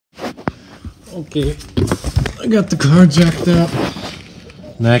Okay, I got the car jacked up.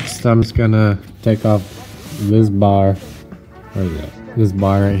 Next, I'm just gonna take off this bar. Where is it? This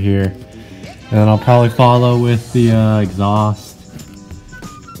bar right here. And I'll probably follow with the exhaust.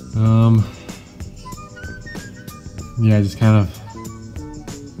 Yeah, just kind of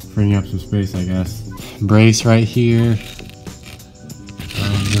freeing up some space, I guess. Brace right here.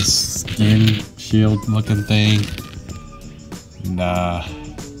 This skin shield looking thing. And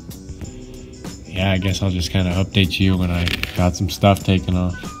yeah, I guess I'll just kind of update you when I got some stuff taken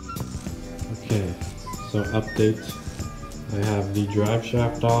off. Okay, so update. I have the drive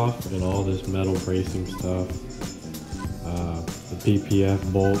shaft off and all this metal bracing stuff. The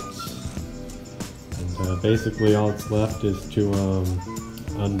PPF bolts. And basically all that's left is to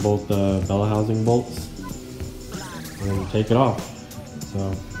unbolt the bella housing bolts and take it off.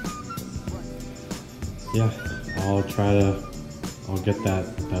 So yeah, I'll get that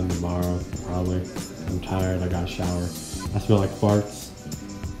done tomorrow, probably. I'm tired, I got a shower. I smell like farts.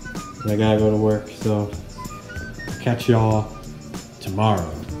 I gotta go to work, so I'll catch y'all tomorrow.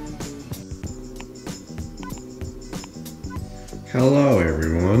 Hello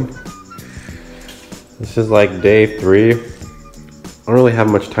everyone. This is like day 3. I don't really have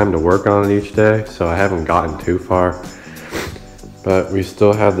much time to work on it each day, so I haven't gotten too far. But we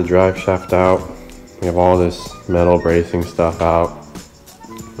still have the drive shaft out. We have all this metal bracing stuff out.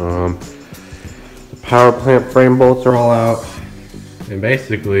 The power plant frame bolts are all out. And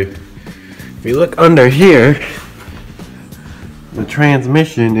basically, if you look under here, the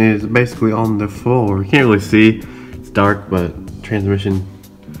transmission is basically on the floor. You can't really see, it's dark, but transmission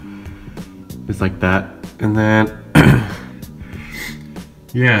is like that. And then,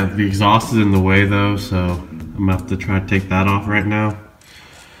 yeah, the exhaust is in the way though, so I'm gonna have to try to take that off right now.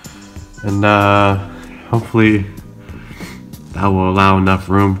 And hopefully that will allow enough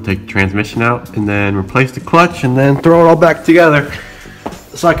room to take the transmission out and then replace the clutch and then throw it all back together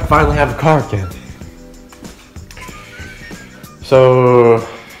so I can finally have a car again. So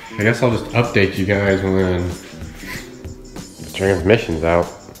I guess I'll just update you guys when the transmission's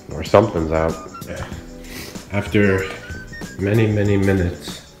out or something's out. Yeah. After many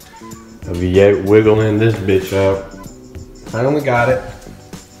minutes of yet wiggling this bitch out, finally got it.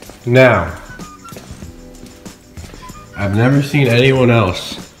 Now, I've never seen anyone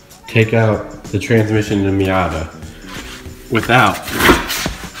else take out the transmission in a Miata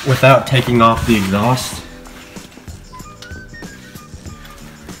without taking off the exhaust.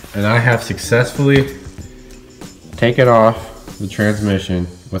 And I have successfully taken off the transmission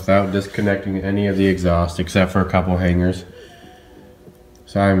without disconnecting any of the exhaust except for a couple hangers.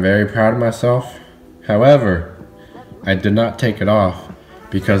 So I'm very proud of myself. However, I did not take it off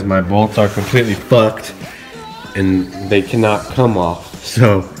because my bolts are completely fucked and they cannot come off.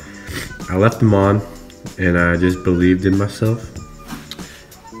 So I left them on and I just believed in myself.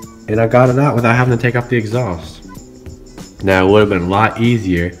 And I got it out without having to take off the exhaust. Now it would have been a lot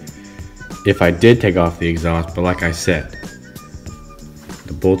easier if I did take off the exhaust, but like I said,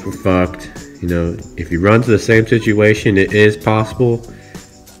 the bolts were fucked. You know, if you run into the same situation, it is possible.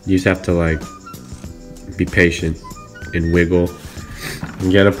 You just have to like be patient and wiggle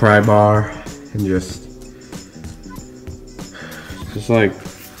and get a pry bar and just like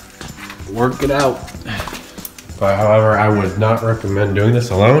work it out. But however, I would not recommend doing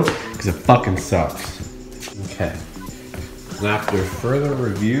this alone because it fucking sucks. Okay. And after further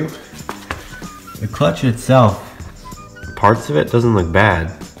review, the clutch itself, parts of it doesn't look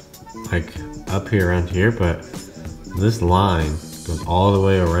bad, like up here around here, but this line goes all the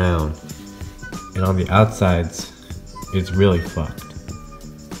way around, and on the outsides, it's really fucked.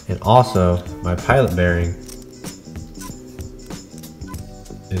 And also, my pilot bearing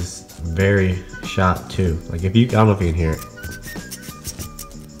is very shot too. Like if you, I don't know if you can hear it,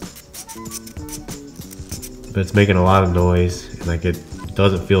 but it's making a lot of noise, and like it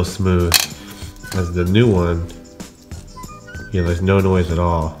doesn't feel smooth. As the new one, yeah, there's no noise at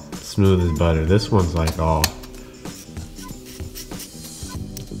all. It's smooth as butter. This one's like all,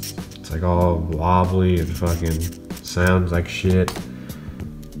 it's like all wobbly and fucking sounds like shit.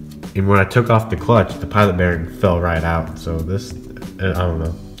 And when I took off the clutch, the pilot bearing fell right out. So this, I don't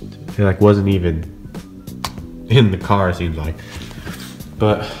know, it like wasn't even in the car, it seems like.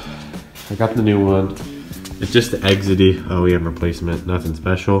 But I got the new one. It's just the exity OEM replacement, nothing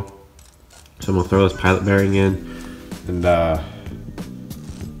special. So I'm gonna throw this pilot bearing in, and I'm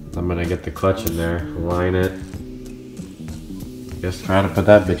gonna get the clutch in there, align it. Just try to put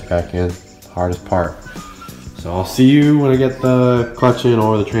that bitch back in, hardest part. So I'll see you when I get the clutch in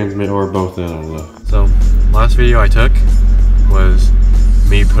or the transmit or both in, I don't know. So last video I took was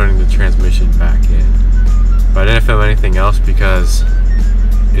me putting the transmission back in. But I didn't film anything else because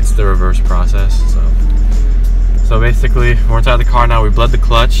it's the reverse process. So basically, we're inside the car now. We bled the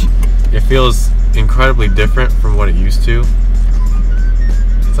clutch. It feels incredibly different from what it used to.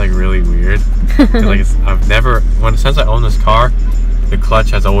 It's like really weird. Like since I own this car, the clutch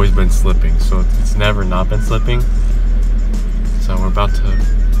has always been slipping, so it's never not been slipping. So we're about to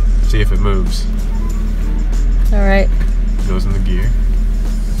see if it moves. All right. Goes in the gear.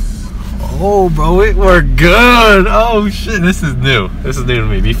 Oh, bro, we're good. Oh shit, this is new. This is new to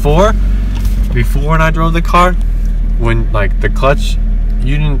me. Before when I drove the car, when like the clutch,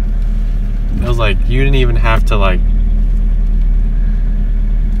 you didn't even have to like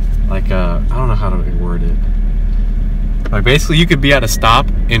I don't know how to word it. Like basically you could be at a stop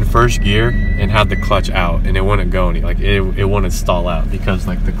in first gear and have the clutch out and it wouldn't go any, like it wouldn't stall out because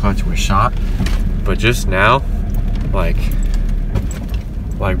like the clutch was shot. But just now, like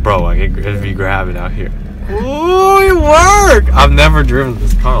bro, like it'd be grabbing out here. Ooh, it worked! I've never driven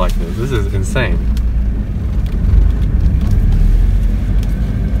this car like this. This is insane.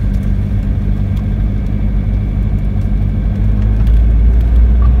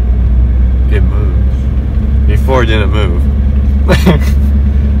 It moves. Before it didn't move.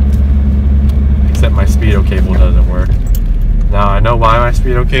 Except my speedo cable doesn't work. Now I know why my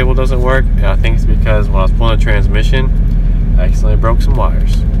speedo cable doesn't work. And I think it's because when I was pulling the transmission, I accidentally broke some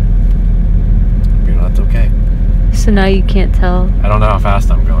wires. You know, that's okay. So now you can't tell? I don't know how fast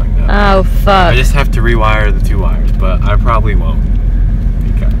I'm going now. Oh, fuck. I just have to rewire the 2 wires, but I probably won't.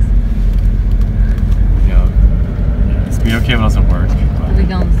 Because, you know, yeah, the speedo cable doesn't work. Are we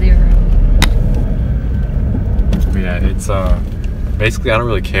going 0? But yeah, it's, basically I don't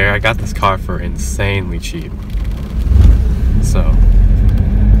really care. I got this car for insanely cheap. So,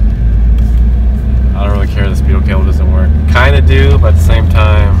 I don't really care the speedo cable doesn't work. Kind of do, but at the same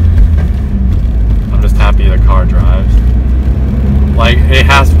time, I'm just happy the car drives. Like, it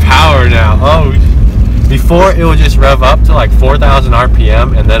has power now. Oh, before it would just rev up to like 4,000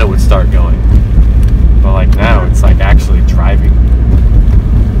 RPM and then it would start going. But like now, it's like actually driving.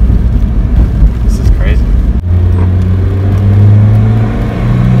 This is crazy.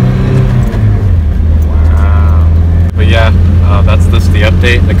 Wow. But yeah, that's just the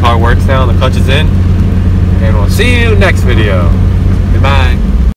update. The car works now, the clutch is in. And we'll see you next video. Goodbye.